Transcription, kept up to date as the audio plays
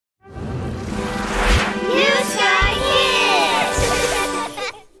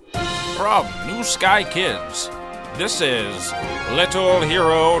from New Sky Kids. This is Little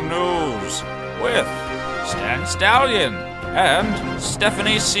Hero News with Stan Stallion and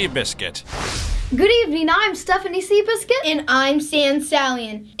Stephanie Seabiscuit. Good evening, I'm Stephanie Seabiscuit. And I'm Stan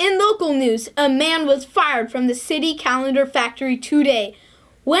Stallion. In local news, a man was fired from the city calendar factory today.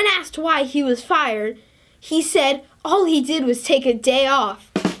 When asked why he was fired, he said all he did was take a day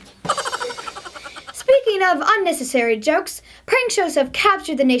off. Speaking of unnecessary jokes, prank shows have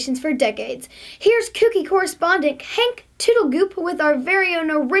captured the nations for decades. Here's Kooky correspondent Hank Tittlegoop with our very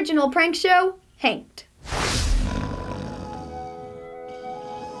own original prank show, Hanked.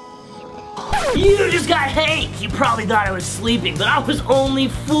 You just got Hank! You probably thought I was sleeping, but I was only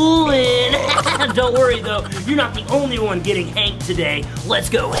fooling! Don't worry though, you're not the only one getting Hank today. Let's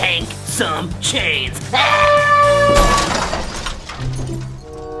go Hank some chains!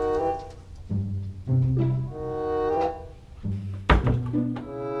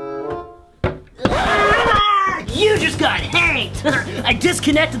 You just got hanked! I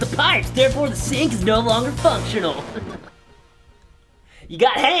disconnected the pipes, therefore the sink is no longer functional. You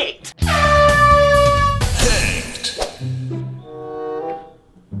got hanked! Hanked.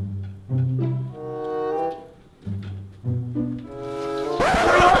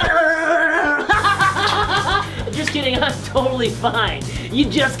 Just kidding, I'm totally fine. You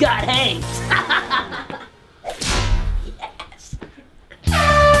just got hanked. Yes.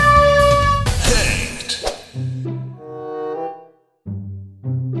 Hanked.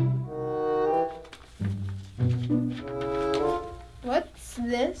 What's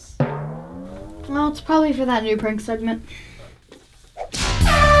this? Well, it's probably for that new prank segment.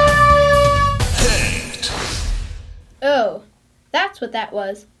 Hanked. Oh, that's what that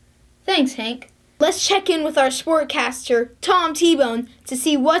was. Thanks, Hank. Let's check in with our sportcaster, Tom T-Bone, to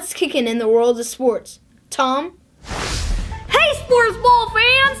see what's kicking in the world of sports. Tom? Hey, sports ball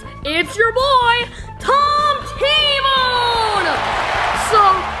fans! It's your boy, Tom T-Bone! So,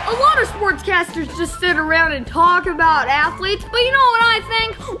 a lot of sportscasters just sit around and talk about athletes, but you know what I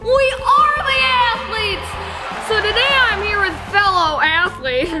think? We are the athletes! So today I'm here with fellow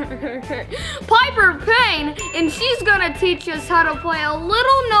athlete, Piper Payne, and she's gonna teach us how to play a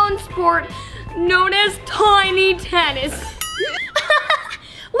little known sport known as tiny tennis.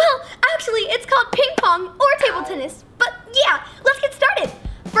 Well, actually, it's called ping pong or table tennis. But yeah, let's get started.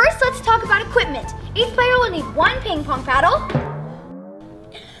 First, let's talk about equipment. Each player will need one ping pong paddle.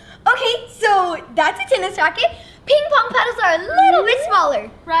 Okay, so that's a tennis racket. Ping pong paddles are a little bit smaller.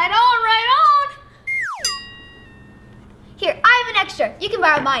 Right on, right on! Here, I have an extra. You can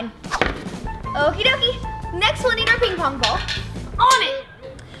borrow mine. Okie dokie. Next, we'll need our ping pong ball. On it!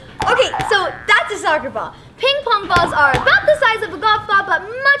 Okay, so that's a soccer ball. Ping pong balls are about the size of a golf ball, but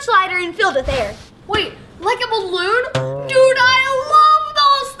much lighter and filled with air. Wait, like a balloon? Dude, I love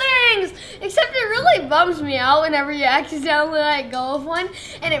those things! Except it really bums me out whenever you accidentally let go of one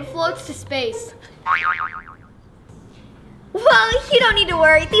and it floats to space. Well, you don't need to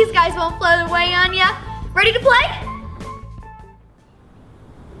worry. These guys won't float away on ya. Ready to play?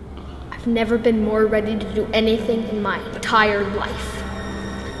 I've never been more ready to do anything in my entire life.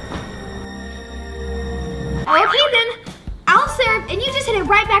 Okay then, I'll serve and you just hit it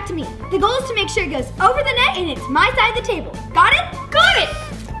right back to me. The goal is to make sure it goes over the net and it's my side of the table. Got it? Got it!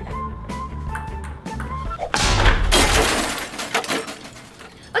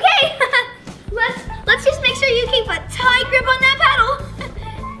 Okay, let's just make sure you keep a tight grip on that paddle.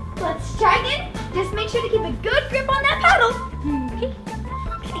 Let's try again. Just make sure to keep a good grip on that paddle. Okay.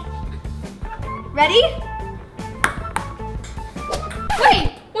 Ready?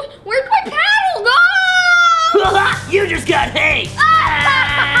 Wait, where'd my paddle go? You just got hanked!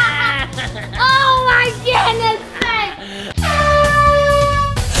 Oh my goodness sake!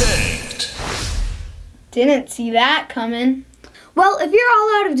 Hanked. Didn't see that coming. Well, if you're all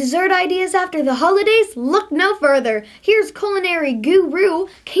out of dessert ideas after the holidays, look no further. Here's culinary guru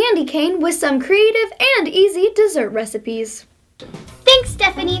Candy Cane with some creative and easy dessert recipes. Thanks,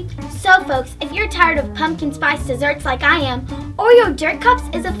 Stephanie. So, folks, if you're tired of pumpkin spice desserts like I am, Oreo Dirt Cups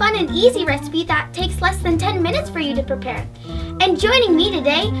is a fun and easy recipe that takes less than 10 minutes for you to prepare. And joining me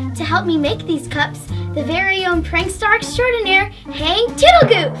today to help me make these cups, the very own prankster extraordinaire, Hank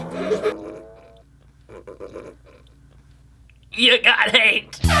Tittlegoop. You got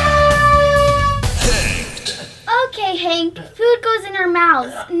hanked! Hanked. Okay, Hank, food goes in our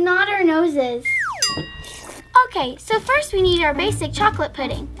mouths, not our noses. Okay, so first we need our basic chocolate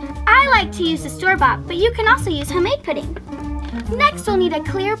pudding. I like to use the store-bought, but you can also use homemade pudding. Next, we'll need a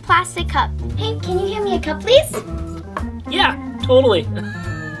clear plastic cup. Hank, can you hand me a cup, please? Yeah, totally.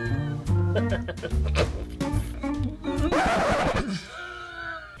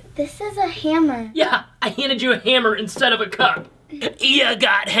 This is a hammer. Yeah, I handed you a hammer instead of a cup. You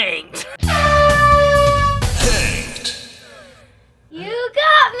got hanged. You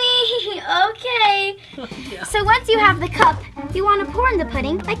got me! Okay. Yeah. So once you have the cup, you want to pour in the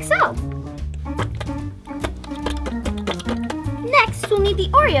pudding like so. Next, we'll need the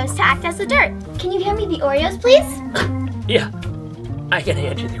Oreos to act as the dirt. Can you hand me the Oreos, please? Yeah, I can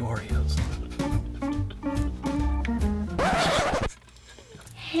hand you the Oreos.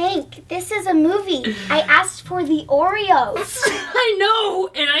 Hank, this is a movie. I asked for the Oreos. I know,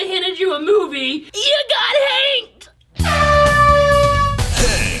 and I handed you a movie. You got hanged!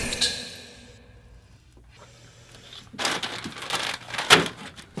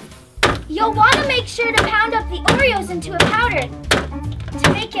 You'll want to make sure to pound up the Oreos into a powder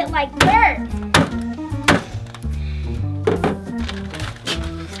to make it like dirt.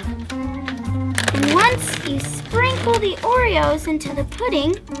 And once you sprinkle the Oreos into the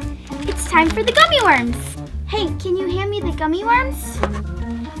pudding, it's time for the gummy worms. Hank, can you hand me the gummy worms?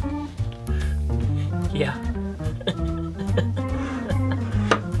 Yeah.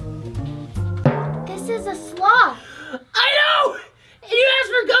 This is a sloth. I know! And you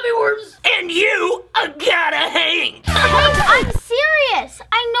asked for gummy worms, and you gotta hang! Hank, I'm serious.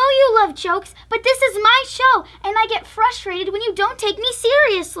 I know you love jokes, but this is my show, and I get frustrated when you don't take me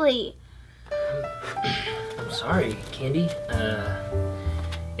seriously. I'm sorry, Candy.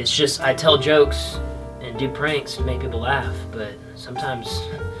 It's just I tell jokes and do pranks to make people laugh, but sometimes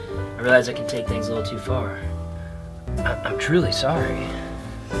I realize I can take things a little too far. I'm truly sorry.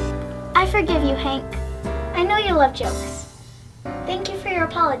 I forgive you, Hank. I know you love jokes. Thank you for your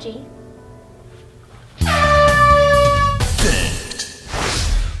apology.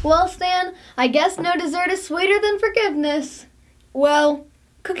 Well, Stan, I guess no dessert is sweeter than forgiveness. Well,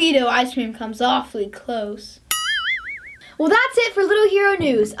 cookie dough ice cream comes awfully close. Well, that's it for Little Hero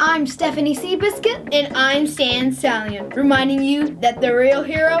News. I'm Stephanie Seabiscuit. And I'm Stan Stallion, reminding you that the real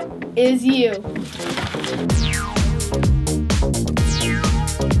hero is you.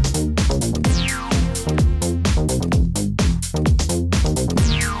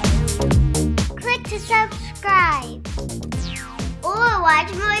 Click to subscribe or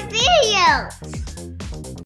watch more videos.